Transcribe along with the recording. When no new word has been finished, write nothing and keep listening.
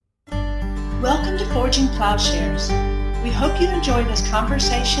Welcome to Forging Plowshares. We hope you enjoy this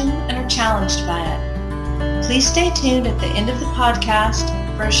conversation and are challenged by it. Please stay tuned at the end of the podcast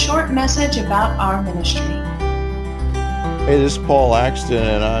for a short message about our ministry. Hey, this is Paul Axton,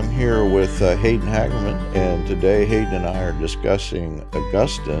 and I'm here with Hayden Hagerman, and today Hayden and I are discussing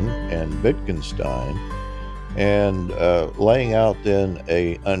Augustine and Wittgenstein, and laying out then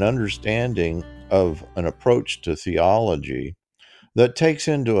an understanding of an approach to theology that takes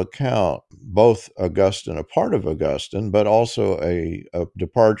into account both Augustine, a part of Augustine, but also a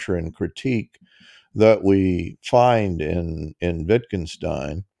departure in critique that we find in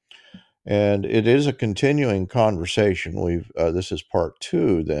Wittgenstein. And it is a continuing conversation. This is part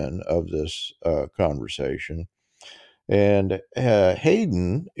two then of this conversation. And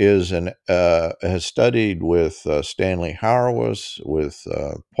Hayden has studied with Stanley Hauerwas, with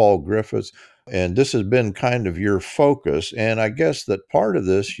Paul Griffiths, and this has been kind of your focus. And I guess that part of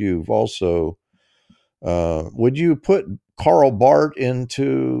this you've also would you put Karl Barth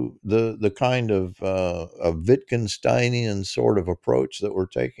into the kind of a Wittgensteinian sort of approach that we're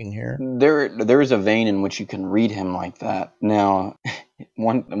taking here? There is a vein in which you can read him like that. Now,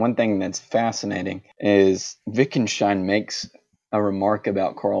 one thing that's fascinating is Wittgenstein makes a remark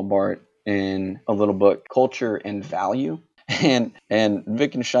about Karl Barth in a little book, Culture and Value, and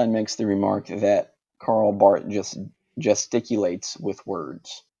Wittgenstein makes the remark that Karl Barth just gesticulates with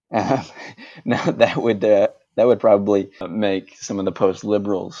words. Now that would probably make some of the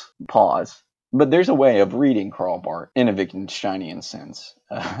post-liberals pause. But there's a way of reading Karl Barth in a Wittgensteinian sense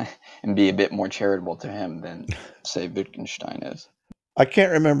and be a bit more charitable to him than, say, Wittgenstein is. I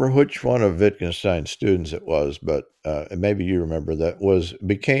can't remember which one of Wittgenstein's students it was, but maybe you remember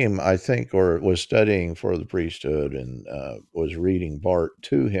became, I think, or was studying for the priesthood and was reading Barth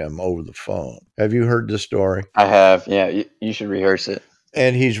to him over the phone. Have you heard this story? I have, yeah. You should rehearse it.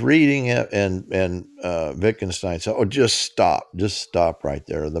 And he's reading it, and Wittgenstein said, "Oh, just stop right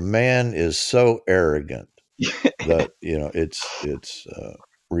there. The man is so arrogant that it's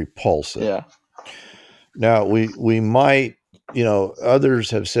repulsive." Yeah. Now we might,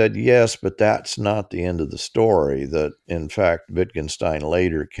 others have said yes, but that's not the end of the story. That in fact Wittgenstein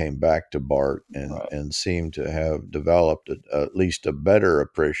later came back to Barth and seemed to have developed at least a better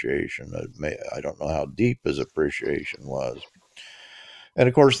appreciation. I don't know how deep his appreciation was. And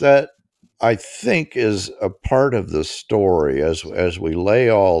of course, that I think is a part of the story as we lay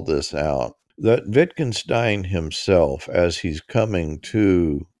all this out, that Wittgenstein himself, as he's coming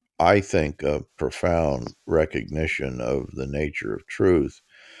to, I think, a profound recognition of the nature of truth,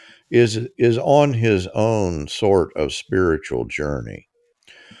 is on his own sort of spiritual journey.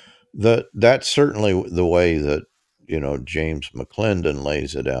 That's certainly the way that, James McClendon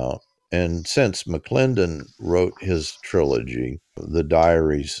lays it out. And since McClendon wrote his trilogy, the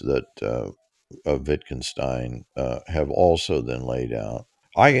diaries that of Wittgenstein have also then laid out.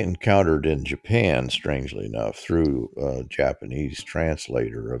 I encountered in Japan, strangely enough, through a Japanese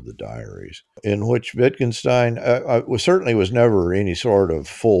translator of the diaries, in which Wittgenstein certainly was never any sort of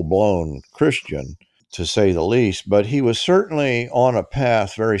full-blown Christian, to say the least, but he was certainly on a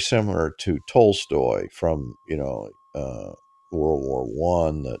path very similar to Tolstoy from, World War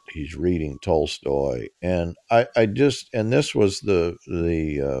I, that he's reading Tolstoy. And and this was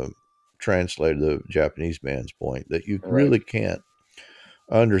the translator, the Japanese man's point, that you really can't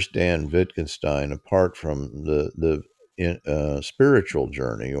understand Wittgenstein apart from the spiritual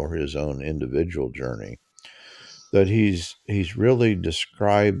journey or his own individual journey, that he's really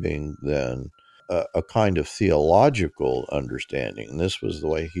describing then a kind of theological understanding. And this was the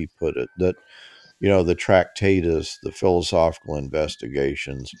way he put it, that the Tractatus, the philosophical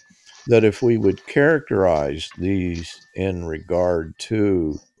investigations, that if we would characterize these in regard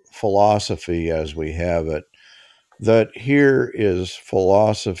to philosophy as we have it, that here is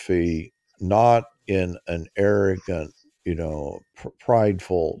philosophy not in an arrogant,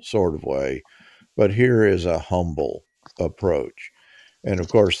 prideful sort of way, but here is a humble approach. And of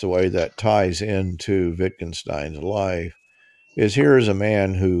course, the way that ties into Wittgenstein's life is here is a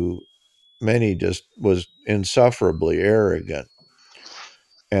man who many just was insufferably arrogant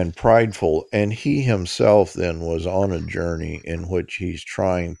and prideful, and he himself then was on a journey in which he's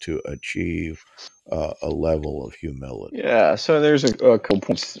trying to achieve a level of humility. Yeah, so there's a couple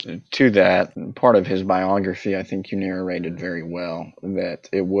points to that. Part of his biography, I think you narrated very well, that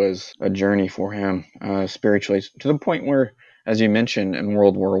it was a journey for him spiritually, to the point where, as you mentioned, in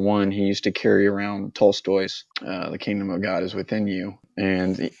World War I, he used to carry around Tolstoy's The Kingdom of God is Within You,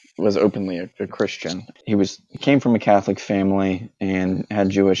 and he was openly a Christian. He came from a Catholic family and had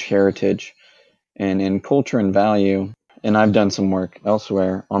Jewish heritage. And in Culture and Value, and I've done some work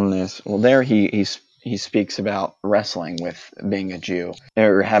elsewhere on this. Well, there he speaks about wrestling with being a Jew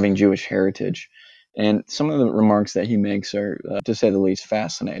or having Jewish heritage. And some of the remarks that he makes are, to say the least,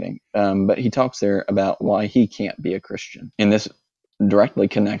 fascinating. But he talks there about why he can't be a Christian. And this directly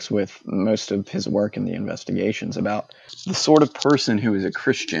connects with most of his work in the investigations about the sort of person who is a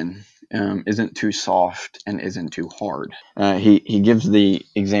Christian isn't too soft and isn't too hard. He gives the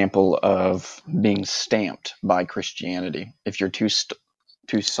example of being stamped by Christianity. If you're too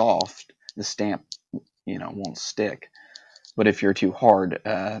soft, the stamp won't stick. But if you're too hard,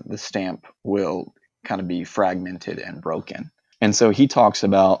 the stamp will kind of be fragmented and broken. And so he talks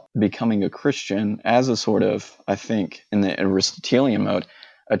about becoming a Christian as a sort of, I think, in the Aristotelian mode,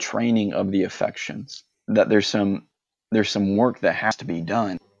 a training of the affections. That there's some work that has to be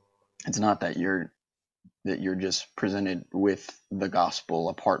done. It's not that you're just presented with the gospel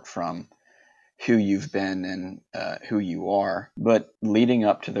apart from who you've been and who you are. But leading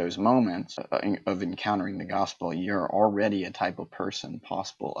up to those moments of encountering the gospel, you're already a type of person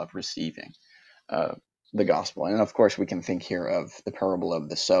possible of receiving the gospel. And of course, we can think here of the parable of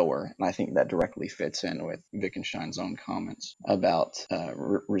the sower. And I think that directly fits in with Wittgenstein's own comments about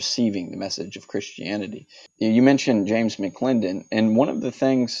receiving the message of Christianity. You mentioned James McClendon, and one of the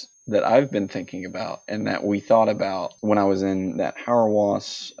things that I've been thinking about and that we thought about when I was in that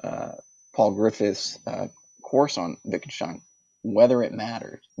Hauerwas Paul Griffiths course on Wittgenstein, whether it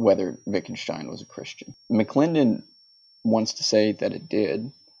mattered whether Wittgenstein was a Christian. McClendon wants to say that it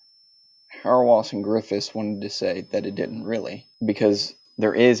did. Hauerwas and Griffiths wanted to say that it didn't really, because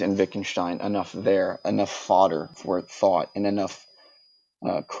there is in Wittgenstein enough fodder for thought, and enough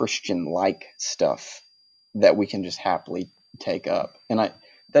Christian-like stuff that we can just happily take up. And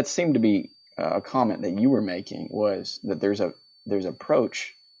that seemed to be a comment that you were making, was that there's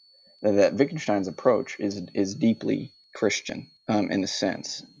approach that Wittgenstein's approach is deeply Christian in the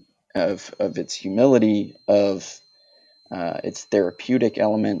sense of its humility, of its therapeutic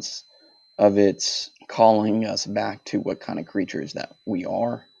elements, of its calling us back to what kind of creatures that we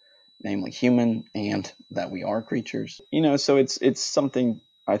are, namely human, and that we are creatures. So it's something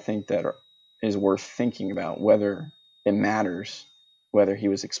I think that is worth thinking about, whether it matters whether he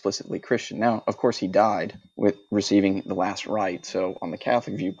was explicitly Christian. Now, of course, he died with receiving the last rite. So on the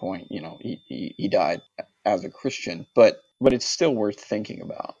Catholic viewpoint, he died as a Christian, but it's still worth thinking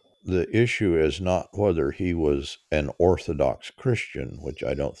about. The issue is not whether he was an Orthodox Christian, which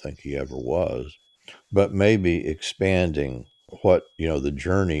I don't think he ever was, but maybe expanding what, the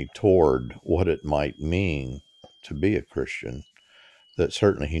journey toward what it might mean to be a Christian. That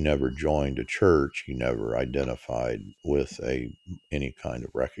certainly he never joined a church. He never identified with any kind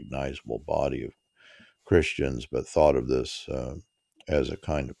of recognizable body of Christians, but thought of this as a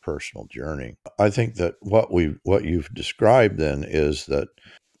kind of personal journey. I think that what you've described then is that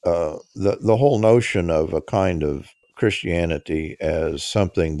the whole notion of a kind of Christianity as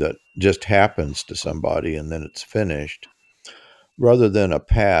something that just happens to somebody and then it's finished, rather than a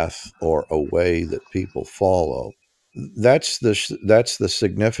path or a way that people follow. That's the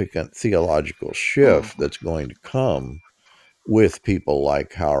significant theological shift that's going to come with people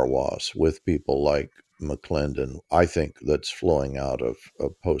like Hauerwas, with people like McClendon. I think that's flowing out of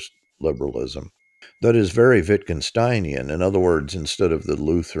post-liberalism. That is very Wittgensteinian. In other words, instead of the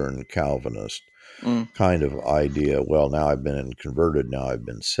Lutheran Calvinist kind of idea, well, now I've been converted, now I've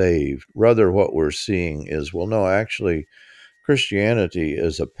been saved. Rather, what we're seeing is, well, no, actually, Christianity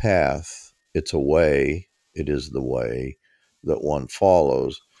is a path. It's a way. It is the way that one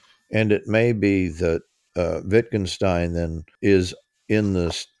follows. And it may be that Wittgenstein then is in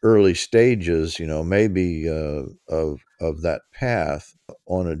the early stages, maybe of that path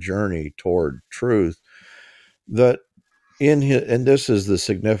on a journey toward truth. That and this is the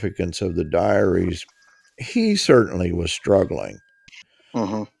significance of the diaries. He certainly was struggling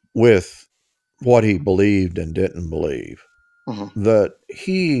with what he believed and didn't believe. That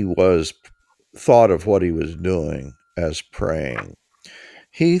he thought of what he was doing as praying.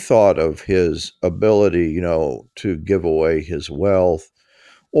 He thought of his ability, to give away his wealth,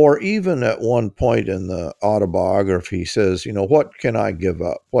 or even at one point in the autobiography, he says, what can I give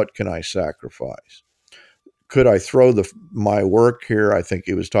up? What can I sacrifice? Could I throw my work here? I think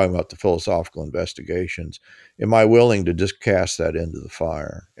he was talking about the philosophical investigations. Am I willing to just cast that into the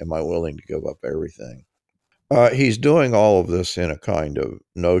fire? Am I willing to give up everything? He's doing all of this in a kind of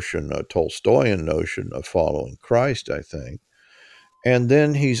notion, a Tolstoyan notion of following Christ, I think. And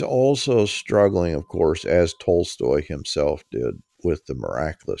then he's also struggling, of course, as Tolstoy himself did, with the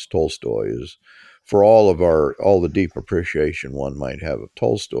miraculous. Tolstoy is, for all the deep appreciation one might have of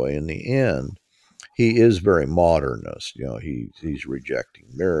Tolstoy, in the end, he is very modernist. He's rejecting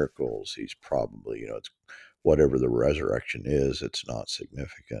miracles. He's probably, it's whatever the resurrection is, it's not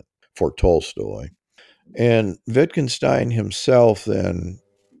significant for Tolstoy. And Wittgenstein himself, then,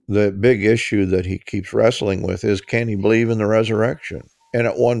 the big issue that he keeps wrestling with is, can he believe in the resurrection? And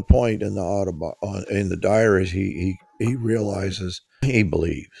at one point in the diaries, he realizes he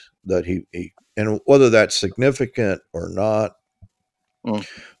believes that he and whether that's significant or not,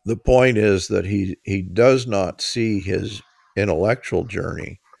 the point is that he does not see his intellectual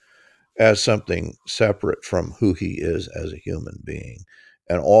journey as something separate from who he is as a human being.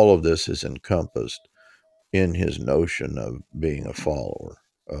 And all of this is encompassed in his notion of being a follower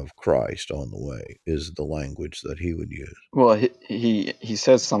of Christ on the way, is the language that he would use. Well, he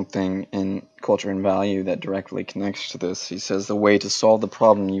says something in Culture and Value that directly connects to this. He says the way to solve the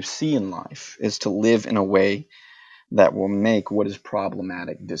problem you see in life is to live in a way that will make what is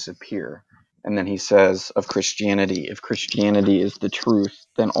problematic disappear. And then he says of Christianity, if Christianity is the truth,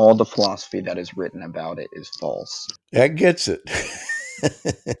 then all the philosophy that is written about it is false. That gets it.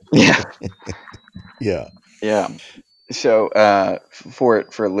 Yeah. Yeah. Yeah. So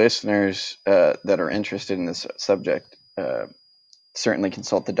for listeners that are interested in this subject, certainly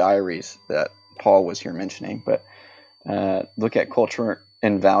consult the diaries that Paul was here mentioning, but look at Culture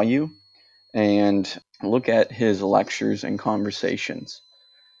and Value and look at his lectures and conversations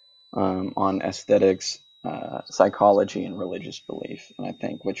on aesthetics, psychology, and religious belief. And I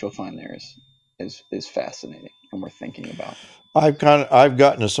think what you'll find there is fascinating and worth thinking about. I've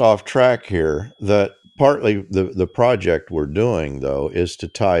gotten us off track here. That partly the project we're doing, though, is to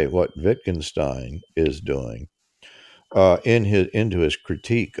tie what Wittgenstein is doing into his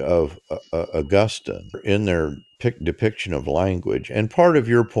critique of Augustine in their depiction of language. And part of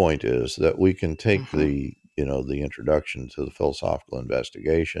your point is that we can take the introduction to the philosophical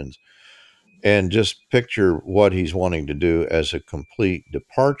investigations and just picture what he's wanting to do as a complete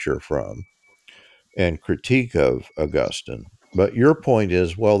departure from and critique of Augustine. But your point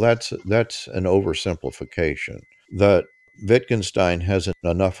is, well, that's an oversimplification. That Wittgenstein hasn't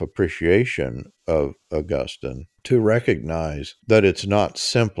enough appreciation of Augustine to recognize that it's not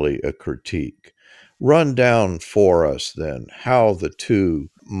simply a critique. Run down for us then how the two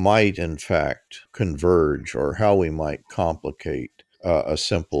might in fact converge, or how we might complicate a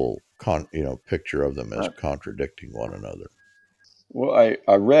simple picture of them as contradicting one another. Well,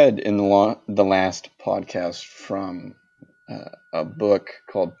 I read in the last podcast from a book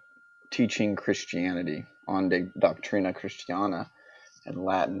called Teaching Christianity, On de Doctrina Christiana in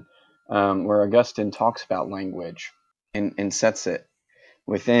Latin, where Augustine talks about language and sets it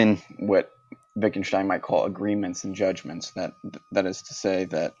within what Wittgenstein might call agreements and judgments. That is to say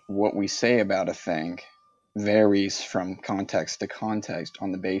that what we say about a thing varies from context to context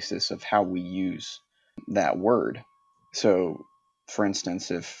on the basis of how we use that word. So, for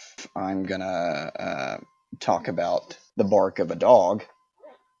instance, if I'm gonna talk about the bark of a dog,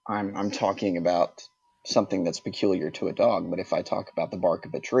 I'm talking about something that's peculiar to a dog. But if I talk about the bark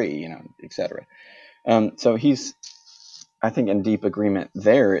of a tree, etc. So he's, I think, in deep agreement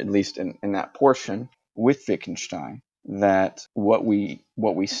there, at least in that portion, with Wittgenstein, that what we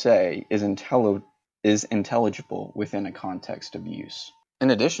say is intelligible within a context of use.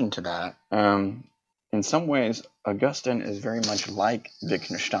 In addition to that, in some ways, Augustine is very much like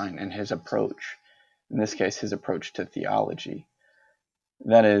Wittgenstein in his approach. In this case, his approach to theology.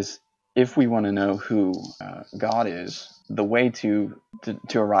 That is, if we want to know who God is, the way to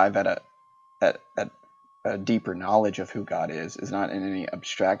arrive at a deeper knowledge of who God is not in any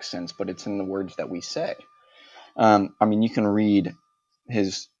abstract sense, but it's in the words that we say. You can read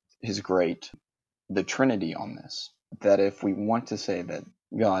his great The Trinity on this, that if we want to say that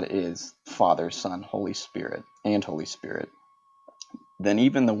God is Father, Son, Holy Spirit, then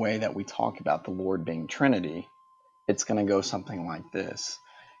even the way that we talk about the Lord being Trinity, it's going to go something like this.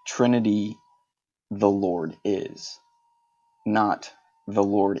 Trinity, the Lord is, not the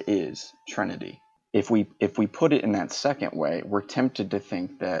Lord is Trinity. If we put it in that second way, we're tempted to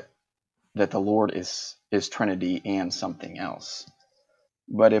think that the Lord is Trinity and something else.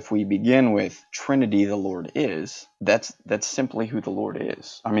 But if we begin with Trinity, the Lord is, that's simply who the Lord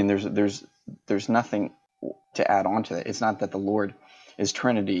is. There's nothing to add on to that. It's not that the Lord is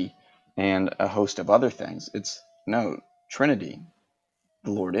Trinity and a host of other things. It's no, Trinity,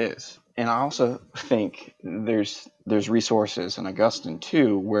 the Lord is. And I also think there's resources in Augustine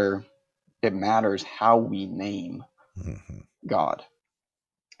too where it matters how we name God.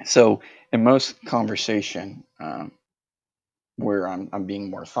 So in most conversation, where I'm being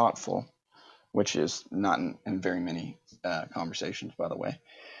more thoughtful, which is not in very many conversations, by the way,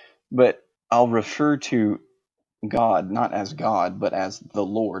 but I'll refer to God not as God, but as the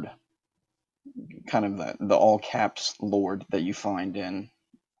Lord, kind of the all caps Lord that you find in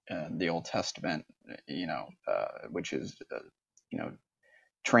the Old Testament, which is,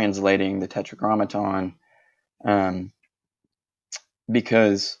 translating the Tetragrammaton,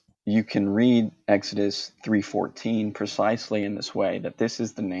 because you can read Exodus 3:14 precisely in this way, that this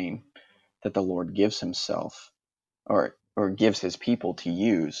is the name that the Lord gives himself, or gives his people to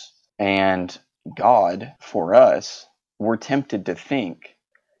use. And God, for us, we're tempted to think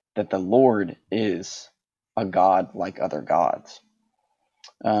that the Lord is a God like other gods.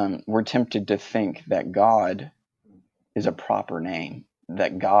 We're tempted to think that God is a proper name,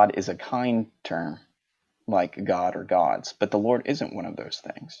 that God is a kind term like God or gods. But the Lord isn't one of those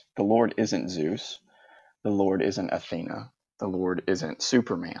things. The Lord isn't Zeus. The Lord isn't Athena. The Lord isn't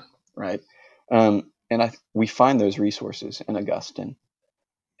Superman, right? We find those resources in Augustine.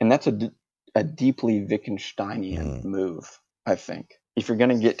 And that's a deeply Wittgensteinian move, I think. If you're going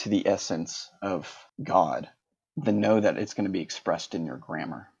to get to the essence of God, then know that it's going to be expressed in your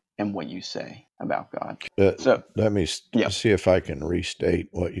grammar and what you say about God. So let me see if I can restate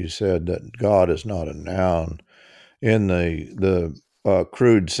what you said, that God is not a noun in the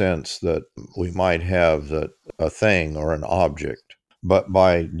crude sense that we might have, that a thing or an object, but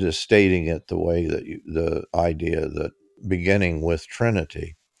by just stating it the way that the idea that beginning with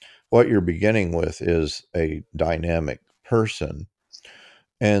Trinity, what you're beginning with is a dynamic person,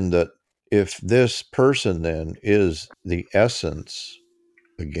 and that if this person then is the essence,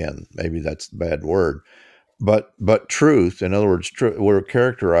 again, maybe that's the bad word, but truth, in other words, we're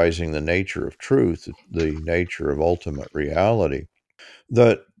characterizing the nature of truth, the nature of ultimate reality,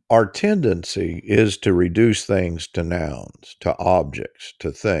 that our tendency is to reduce things to nouns, to objects,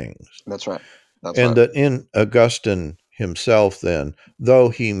 to things. That's right. That in Augustine himself, then, though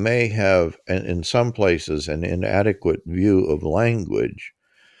he may have, in some places, an inadequate view of language,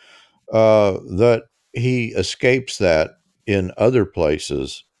 that he escapes that in other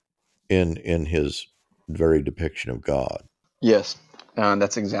places in his very depiction of God. Yes,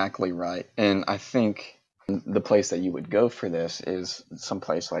 that's exactly right. And I think the place that you would go for this is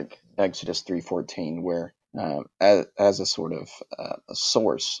someplace like Exodus 3:14, where as a sort of a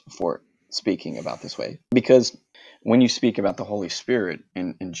source for speaking about this way. Because when you speak about the Holy Spirit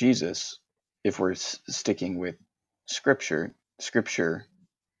and Jesus, if we're sticking with Scripture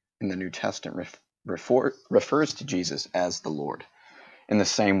in the New Testament refers to Jesus as the Lord, in the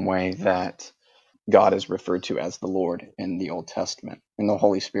same way that God is referred to as the Lord in the Old Testament, and the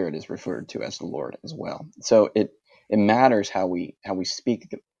Holy Spirit is referred to as the Lord as well. So it matters how we speak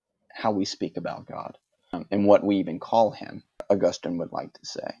about God, and what we even call him. Augustine would like to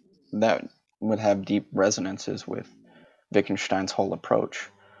say that would have deep resonances with Wittgenstein's whole approach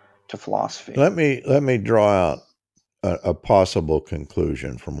to philosophy. Let me draw out a possible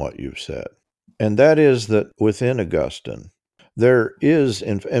conclusion from what you've said, and that is that within Augustine, there is,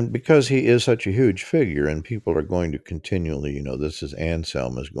 and because he is such a huge figure, and people are going to continually, this is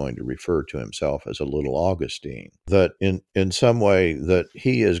Anselm is going to refer to himself as a little Augustine, that in some way that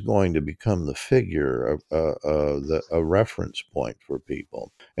he is going to become the figure, a reference point for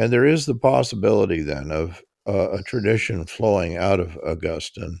people. And there is the possibility then of a tradition flowing out of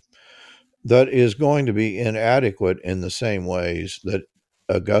Augustine that is going to be inadequate in the same ways that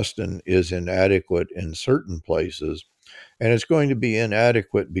Augustine is inadequate in certain places. And it's going to be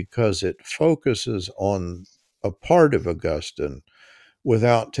inadequate because it focuses on a part of Augustine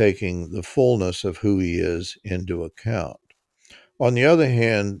without taking the fullness of who he is into account. On the other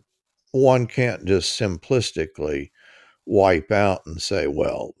hand, one can't just simplistically wipe out and say,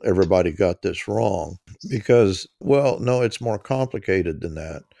 well, everybody got this wrong, because, well, no, it's more complicated than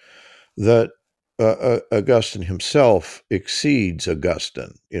that. That Augustine himself exceeds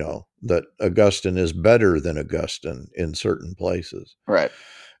Augustine, that Augustine is better than Augustine in certain places. Right.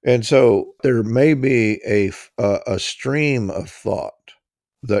 And so there may be a stream of thought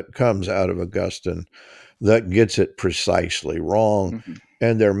that comes out of Augustine that gets it precisely wrong. Mm-hmm.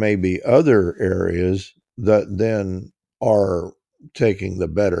 And there may be other areas that then are taking the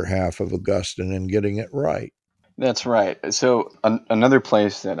better half of Augustine and getting it right. That's right. So another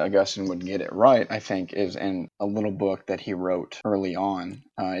place that Augustine would get it right, I think, is in a little book that he wrote early on.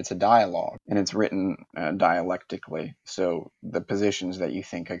 It's a dialogue, and it's written dialectically. So the positions that you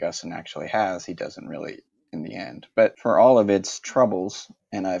think Augustine actually has, he doesn't really in the end. But for all of its troubles,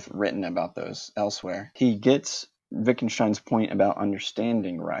 and I've written about those elsewhere, he gets Wittgenstein's point about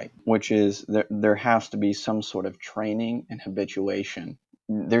understanding right, which is there has to be some sort of training and habituation.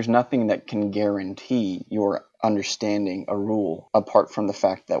 There's nothing that can guarantee your understanding a rule apart from the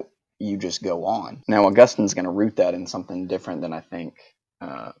fact that you just go on. Now, Augustine's going to root that in something different than I think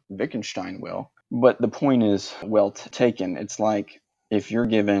Wittgenstein will. But the point is well taken. It's like if you're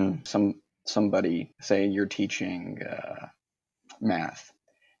given somebody, say you're teaching math,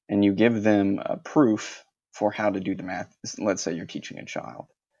 and you give them a proof for how to do the math. Let's say you're teaching a child.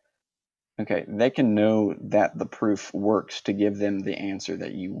 Okay, they can know that the proof works to give them the answer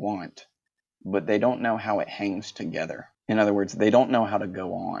that you want, but they don't know how it hangs together. In other words, they don't know how to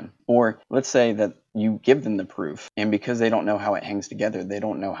go on. Or let's say that you give them the proof, and because they don't know how it hangs together, they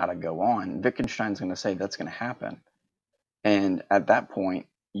don't know how to go on. Wittgenstein's going to say that's going to happen. And at that point,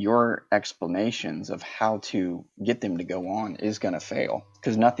 your explanations of how to get them to go on is going to fail,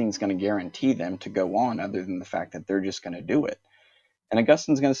 because nothing's going to guarantee them to go on other than the fact that they're just going to do it. And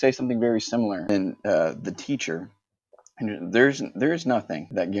Augustine's going to say something very similar in The Teacher. And there's nothing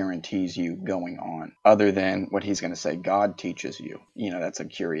that guarantees you going on other than what he's going to say. God teaches you. That's a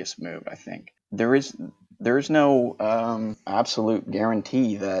curious move, I think. There is no absolute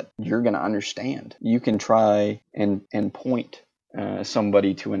guarantee that you're going to understand. You can try and point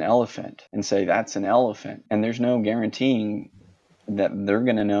somebody to an elephant and say that's an elephant, and there's no guaranteeing that they're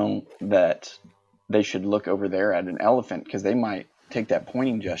going to know that they should look over there at an elephant, because they might take that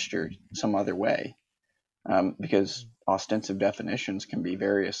pointing gesture some other way, because ostensive definitions can be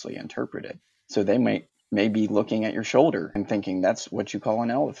variously interpreted. So they may be looking at your shoulder and thinking that's what you call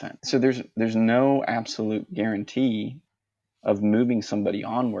an elephant. So there's no absolute guarantee of moving somebody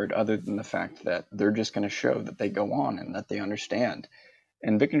onward other than the fact that they're just going to show that they go on and that they understand.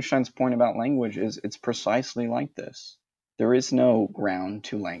 And Wittgenstein's point about language is it's precisely like this. There is no ground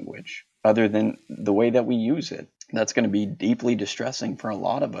to language other than the way that we use it. That's going to be deeply distressing for a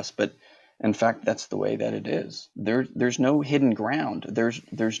lot of us, but in fact, that's the way that it is. There's no hidden ground.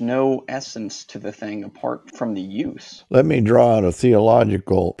 There's no essence to the thing apart from the use. Let me draw out a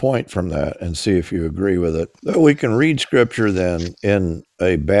theological point from that and see if you agree with it. That we can read Scripture then in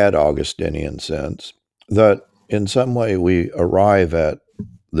a bad Augustinian sense, that in some way we arrive at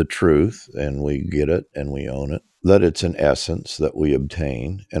the truth and we get it and we own it, that it's an essence that we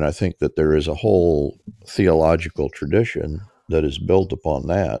obtain. And I think that there is a whole theological tradition that is built upon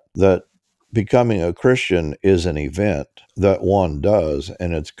that becoming a Christian is an event that one does,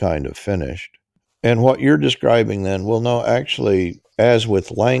 and it's kind of finished. And what you're describing then, well, no, actually, as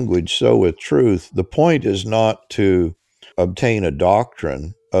with language, so with truth, the point is not to obtain a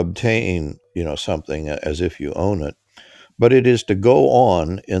doctrine, obtain, something as if you own it, but it is to go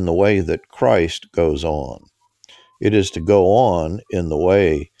on in the way that Christ goes on. It is to go on in the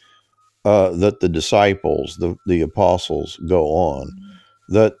way that the disciples, the apostles go on.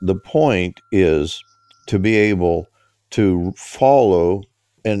 That the point is to be able to follow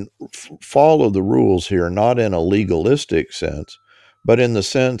the rules here, not in a legalistic sense, but in the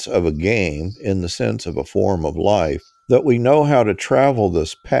sense of a game, in the sense of a form of life, that we know how to travel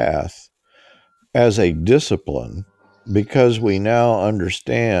this path as a discipline because we now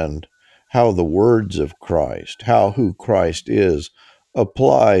understand how the words of Christ, how who Christ is,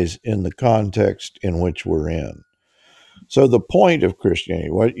 applies in the context in which we're in. So the point of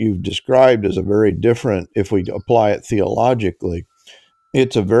Christianity, what you've described is a very different, if we apply it theologically,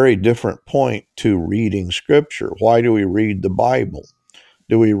 it's a very different point to reading Scripture. Why do we read the Bible?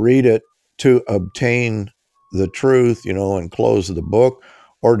 Do we read it to obtain the truth, and close the book?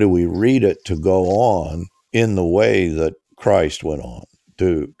 Or do we read it to go on in the way that Christ went on,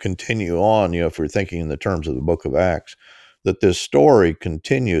 to continue on, if we're thinking in the terms of the book of Acts, that this story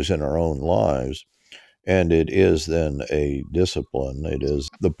continues in our own lives. And it is then a discipline. It is,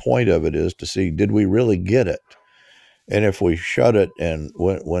 the point of it is to see, did we really get it? And if we shut it and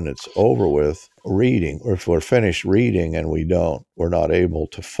when it's over with reading, or if we're finished reading and we're not able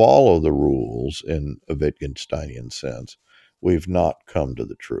to follow the rules in a Wittgensteinian sense, we've not come to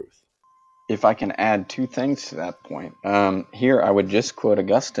the truth. If I can add two things to that point, here I would just quote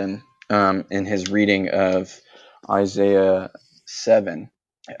Augustine in his reading of Isaiah 7.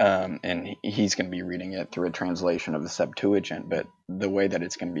 And he's going to be reading it through a translation of the Septuagint, but the way that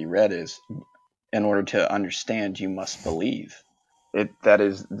it's going to be read is, in order to understand, you must believe.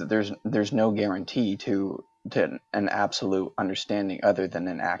 There's no guarantee to an absolute understanding other than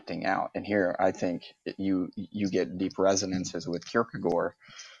an acting out. And here I think you get deep resonances with Kierkegaard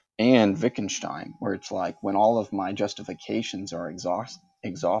and Wittgenstein, where it's like, when all of my justifications are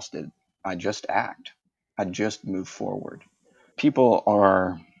exhausted, I just act. I just move forward. People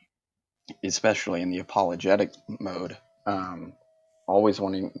are, especially in the apologetic mode, always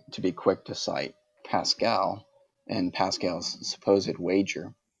wanting to be quick to cite Pascal and Pascal's supposed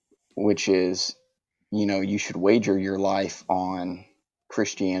wager, which is, you should wager your life on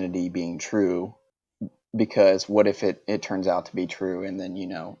Christianity being true, because what if it turns out to be true, and then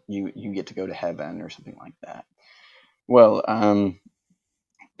you get to go to heaven or something like that? Well,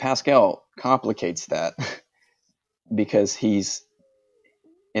 Pascal complicates that because he's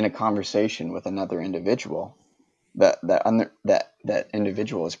in a conversation with another individual. That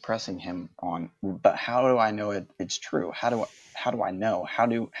individual is pressing him on, but how do I know it's true? How do I know?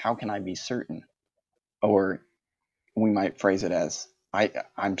 How can I be certain? Or we might phrase it as,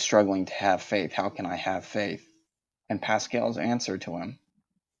 I'm struggling to have faith. How can I have faith? And Pascal's answer to him,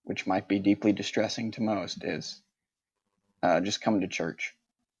 which might be deeply distressing to most, is just come to church.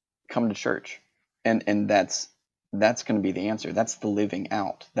 Come to church. And that's going to be the answer. That's the living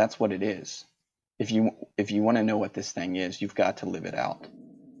out. That's what it is. If you want to know what this thing is, you've got to live it out.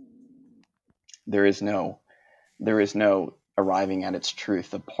 There is no arriving at its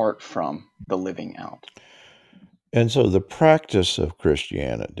truth apart from the living out. And so the practice of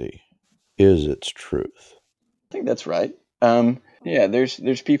Christianity is its truth. I think that's right. Yeah,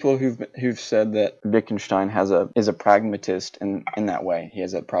 there's people who've said that Wittgenstein is a pragmatist in that way. He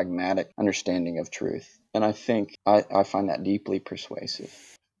has a pragmatic understanding of truth, and I think I find that deeply persuasive.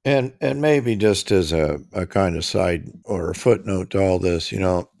 And maybe just as a kind of side or a footnote to all this,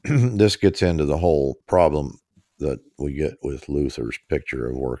 this gets into the whole problem that we get with Luther's picture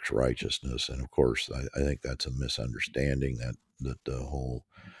of works righteousness. And of course, I think that's a misunderstanding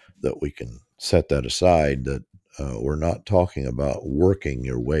that we can set that aside, that we're not talking about working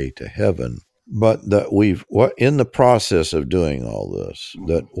your way to heaven, but that in the process of doing all this,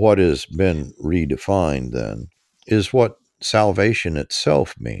 that what has been redefined then is what salvation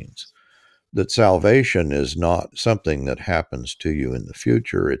itself means. That salvation is not something that happens to you in the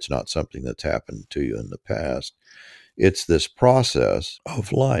future. It's not something that's happened to you in the past. It's this process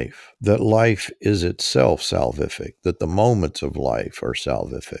of life, that life is itself salvific, that the moments of life are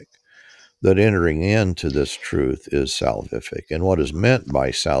salvific, that entering into this truth is salvific. And what is meant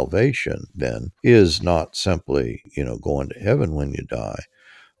by salvation then is not simply, going to heaven when you die,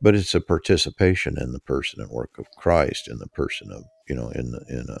 but it's a participation in the person and work of Christ, in the person of,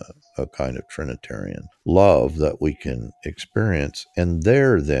 in a kind of Trinitarian love that we can experience. And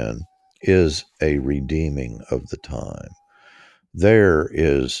there then is a redeeming of the time. There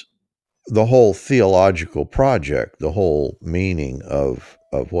is the whole theological project, the whole meaning of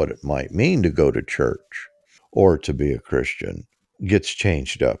what it might mean to go to church or to be a Christian gets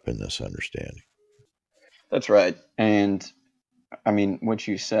changed up in this understanding. That's right. And I mean, what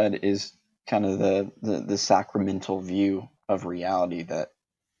you said is kind of the sacramental view of reality that,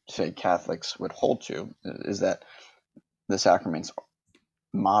 say, Catholics would hold to, is that the sacraments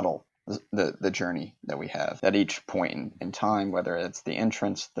model the journey that we have at each point in time, whether it's the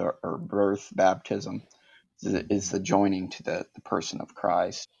entrance or birth, baptism, is the joining to the person of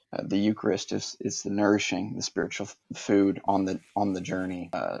Christ. The Eucharist is the nourishing, the spiritual food on the journey,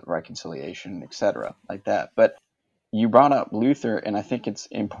 reconciliation, etc., like that. But you brought up Luther, and I think it's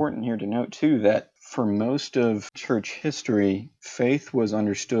important here to note too that for most of church history, faith was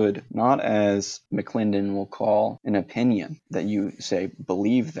understood not as McClendon will call an opinion, that you say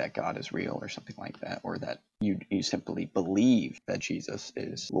believe that God is real or something like that, or that you simply believe that Jesus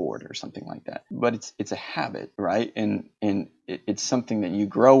is Lord or something like that. But it's a habit, right? And it's something that you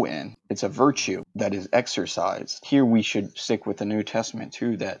grow in. It's a virtue that is exercised. Here we should stick with the New Testament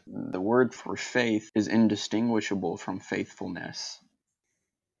too, that the word for faith is indistinguishable from faithfulness.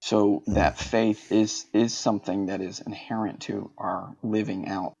 So that faith is something that is inherent to our living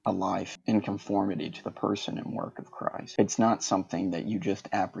out a life in conformity to the person and work of Christ. It's not something that you just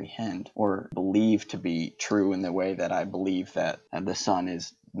apprehend or believe to be true in the way that I believe that the sun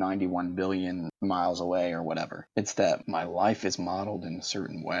is 91 billion miles away or whatever. It's that my life is modeled in a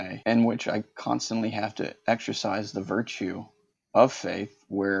certain way in which I constantly have to exercise the virtue of faith,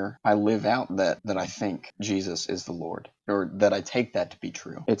 where I live out that I think Jesus is the Lord, or that I take that to be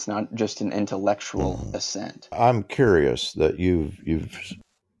true. It's not just an intellectual assent. I'm curious that you've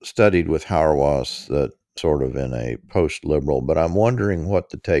studied with Hauerwas, that sort of in a post-liberal, but I'm wondering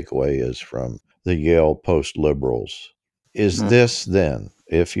what the takeaway is from the Yale post-liberals. Is this then,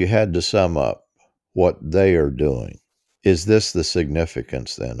 if you had to sum up what they are doing, is this the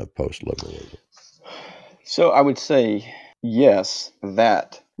significance then of post-liberalism? So I would say yes,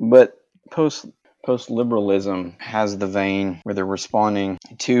 that. But post-liberalism has the vein where they're responding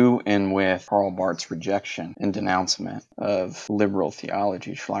to and with Karl Barth's rejection and denouncement of liberal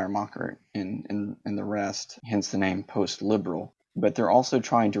theology, Schleiermacher and the rest, hence the name post-liberal. But they're also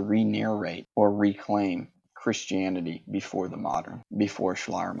trying to re-narrate or reclaim Christianity before the modern, before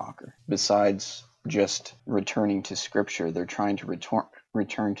Schleiermacher. Besides just returning to Scripture, they're trying to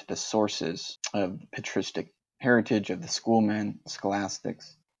return to the sources of patristic heritage of the schoolmen,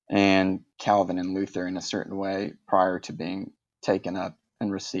 scholastics, and Calvin and Luther in a certain way prior to being taken up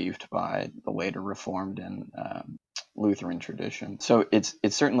and received by the later Reformed and Lutheran tradition. So it's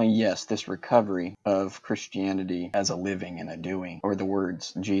certainly, yes, this recovery of Christianity as a living and a doing, or the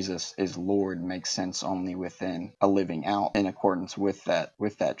words Jesus is Lord makes sense only within a living out in accordance with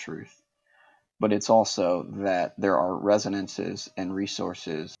that truth. But it's also that there are resonances and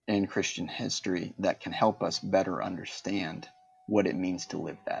resources in Christian history that can help us better understand what it means to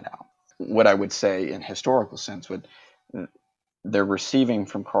live that out. What I would say in historical sense would, they're receiving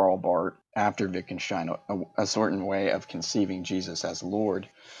from Karl Barth after Wittgenstein a certain way of conceiving Jesus as Lord,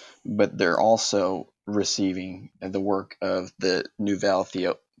 but they're also receiving the work of the Nouvelle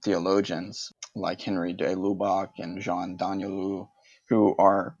theologians like Henry de Lubac and Jean Danielou, who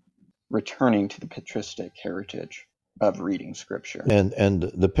are returning to the patristic heritage of reading Scripture. And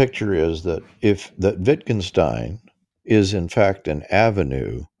the picture is that that Wittgenstein is in fact an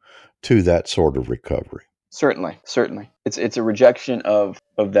avenue to that sort of recovery. Certainly. It's a rejection of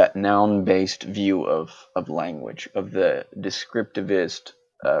that noun-based view of language, of the descriptivist,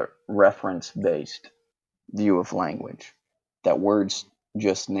 reference-based view of language, that words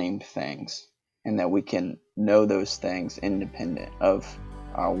just named things, and that we can know those things independent of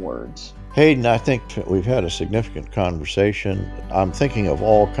our words. Hayden, I think we've had a significant conversation. I'm thinking of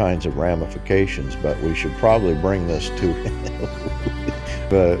all kinds of ramifications, but we should probably bring this to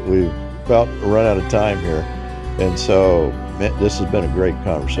but we've about run out of time here. And so this has been a great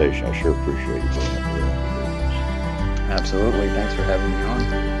conversation. I sure appreciate you being here. Absolutely. Thanks for having me on.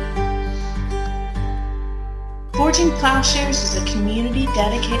 Forging Plowshares is a community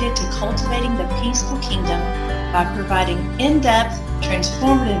dedicated to cultivating the peaceful kingdom by providing in-depth,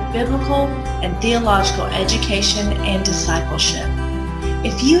 transformative biblical and theological education and discipleship.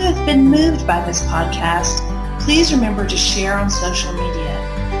 If you have been moved by this podcast, please remember to share on social media.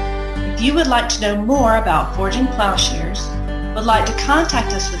 If you would like to know more about Forging Plowshares, would like to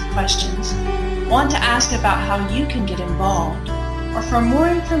contact us with questions, want to ask about how you can get involved, or for more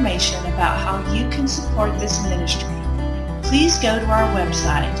information about how you can support this ministry, please go to our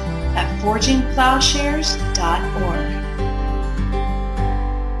website at forgingplowshares.org.